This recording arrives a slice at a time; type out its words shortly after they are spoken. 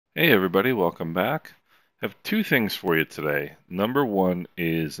Hey everybody, welcome back. I have two things for you today. Number one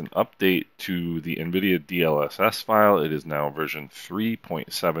is an update to the NVIDIA DLSS file. It is now version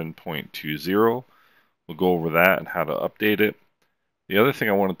 3.7.20. We'll go over that and how to update it. The other thing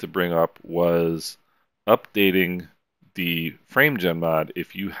I wanted to bring up was updating the FrameGen mod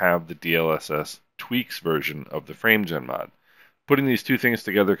if you have the DLSS Tweaks version of the FrameGen mod. Putting these two things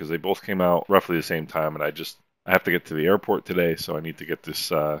together because they both came out roughly the same time, and I have to get to the airport today, so I need to get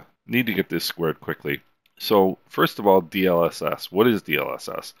this squared quickly. So first of all, DLSS. What is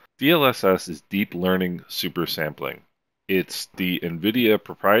DLSS? DLSS is deep learning super sampling. It's the NVIDIA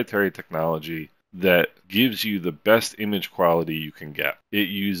proprietary technology that gives you the best image quality you can get. It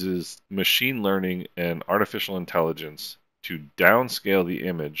uses machine learning and artificial intelligence to downscale the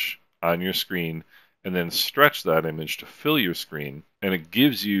image on your screen and then stretch that image to fill your screen, and it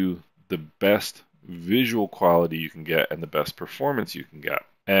gives you the best visual quality you can get and the best performance you can get.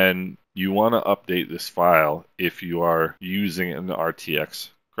 And you want to update this file if you are using an RTX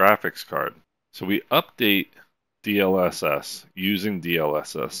graphics card. So we update DLSS using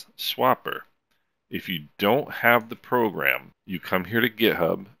DLSS Swapper. If you don't have the program, you come here to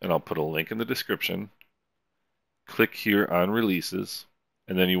GitHub, and I'll put a link in the description. Click here on Releases,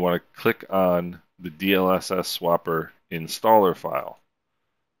 and then you want to click on the DLSS Swapper installer file.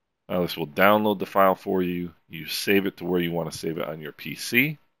 Now this will download the file for you. You save it to where you want to save it on your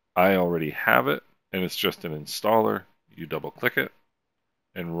PC. I already have it, and it's just an installer. You double click it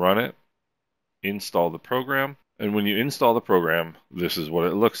and run it. Install the program. And when you install the program, this is what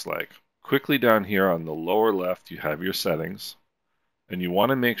it looks like. Quickly down here on the lower left, you have your settings. And you want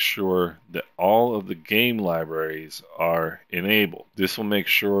to make sure that all of the game libraries are enabled. This will make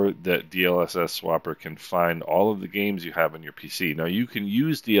sure that DLSS Swapper can find all of the games you have on your PC. Now you can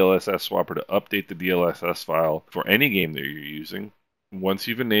use DLSS Swapper to update the DLSS file for any game that you're using. Once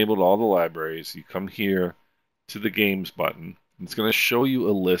you've enabled all the libraries, you come here to the Games button. It's going to show you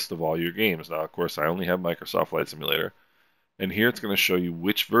a list of all your games. Now, of course, I only have Microsoft Flight Simulator. And here it's going to show you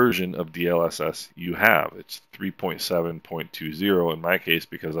which version of DLSS you have. It's 3.7.20 in my case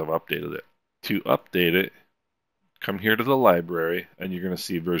because I've updated it. To update it, come here to the library and you're going to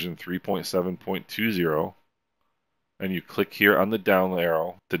see version 3.7.20. And you click here on the down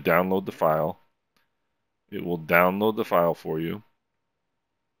arrow to download the file. It will download the file for you.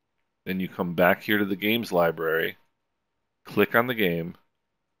 Then you come back here to the games library, click on the game,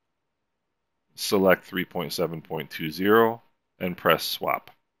 select 3.7.20, and press swap.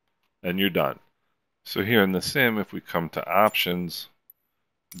 And you're done. So here in the sim, if we come to options,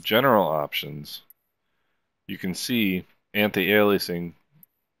 general options, you can see anti-aliasing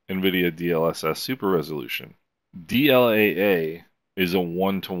NVIDIA DLSS Super Resolution. DLAA is a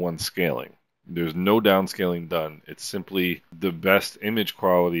one-to-one scaling. There's no downscaling done. It's simply the best image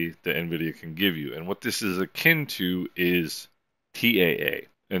quality that NVIDIA can give you. And what this is akin to is TAA.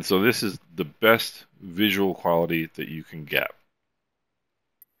 And so this is the best visual quality that you can get.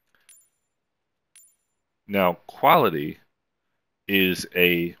 Now, quality is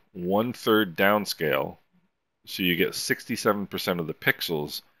a 1/3 downscale, so you get 67% of the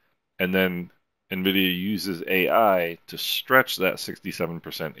pixels, and then NVIDIA uses AI to stretch that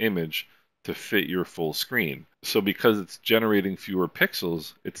 67% image to fit your full screen. So because it's generating fewer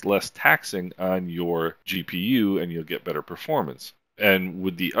pixels, it's less taxing on your GPU and you'll get better performance. And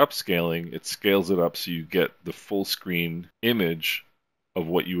with the upscaling, it scales it up so you get the full screen image of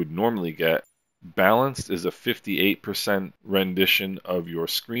what you would normally get. Balanced is a 58% rendition of your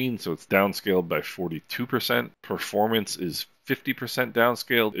screen, so it's downscaled by 42%. Performance is 50%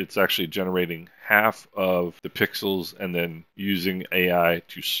 downscaled. It's actually generating half of the pixels and then using AI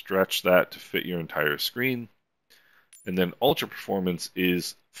to stretch that to fit your entire screen. And then ultra performance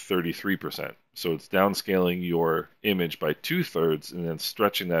is 33%. So it's downscaling your image by 2/3 and then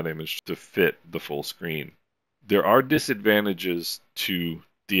stretching that image to fit the full screen. There are disadvantages to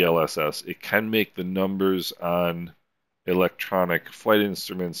DLSS. It can make the numbers on electronic flight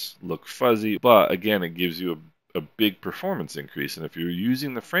instruments look fuzzy, but again, it gives you a big performance increase. And if you're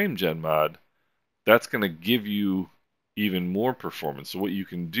using the FrameGen mod, that's going to give you even more performance. So what you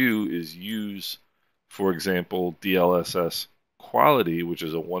can do is use, for example, DLSS quality, which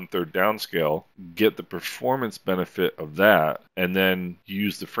is a 1/3 downscale, get the performance benefit of that, and then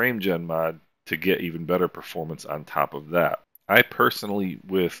use the FrameGen mod to get even better performance on top of that. I personally,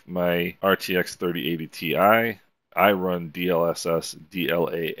 with my RTX 3080 Ti, I run DLSS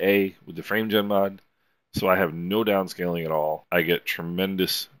DLAA with the FrameGen mod, so I have no downscaling at all. I get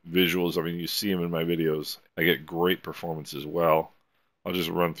tremendous visuals. I mean, you see them in my videos. I get great performance as well. I'll just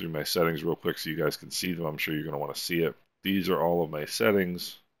run through my settings real quick so you guys can see them. I'm sure you're going to want to see it. These are all of my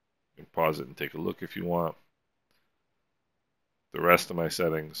settings. You can pause it and take a look if you want. The rest of my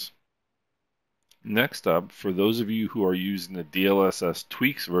settings. Next up, for those of you who are using the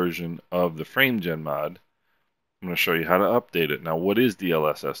DLSSTweaks version of the FrameGen mod, I'm going to show you how to update it. Now, what is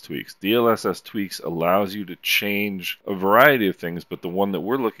DLSSTweaks? DLSSTweaks allows you to change a variety of things, but the one that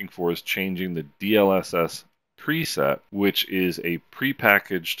we're looking for is changing the DLSS preset, which is a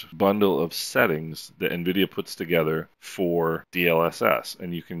prepackaged bundle of settings that NVIDIA puts together for DLSS.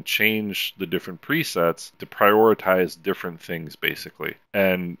 And you can change the different presets to prioritize different things, basically.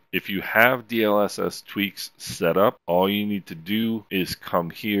 And if you have DLSSTweaks set up, all you need to do is come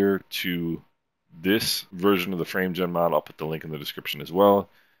here to this version of the FrameGen mod. I'll put the link in the description as well.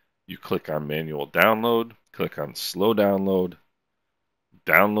 You click on manual download, click on slow download,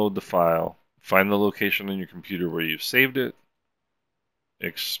 download the file, find the location on your computer where you've saved it,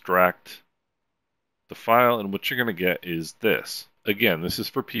 extract the file, and what you're going to get is this. Again, this is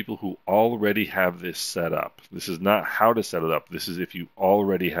for people who already have this set up. This is not how to set it up. This is if you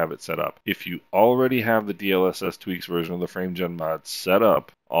already have it set up. If you already have the DLSSTweaks version of the FrameGen mod set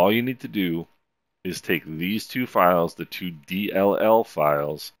up, all you need to do is take these two files, the two DLL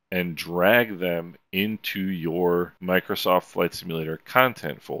files, and drag them into your Microsoft Flight Simulator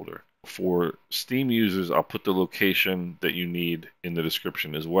content folder. For Steam users, I'll put the location that you need in the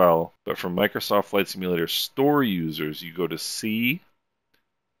description as well. But for Microsoft Flight Simulator store users, you go to C,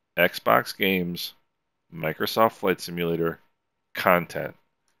 XboxGames, Microsoft Flight Simulator, Content.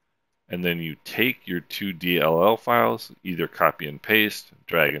 And then you take your two DLL files, either copy and paste,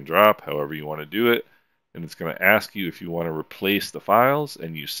 drag and drop, however you want to do it. And it's going to ask you if you want to replace the files,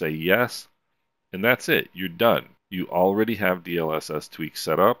 and you say yes. And that's it. You're done. You already have DLSSTweaks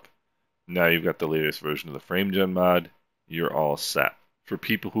set up. Now you've got the latest version of the FrameGen mod. You're all set. For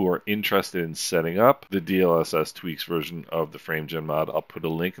people who are interested in setting up the DLSSTweaks version of the FrameGen mod, I'll put a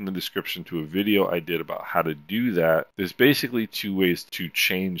link in the description to a video I did about how to do that. There's basically two ways to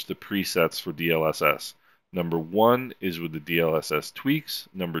change the presets for DLSS. Number one is with the DLSSTweaks.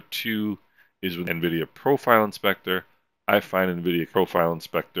 Number two is with NVIDIA Profile Inspector. I find NVIDIA Profile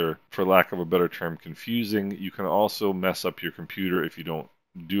Inspector, for lack of a better term, confusing. You can also mess up your computer if you don't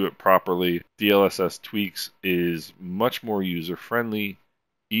do it properly. DLSSTweaks is much more user-friendly,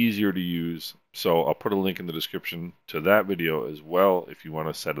 easier to use, so I'll put a link in the description to that video as well if you want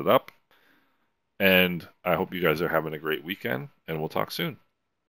to set it up. And I hope you guys are having a great weekend, and we'll talk soon.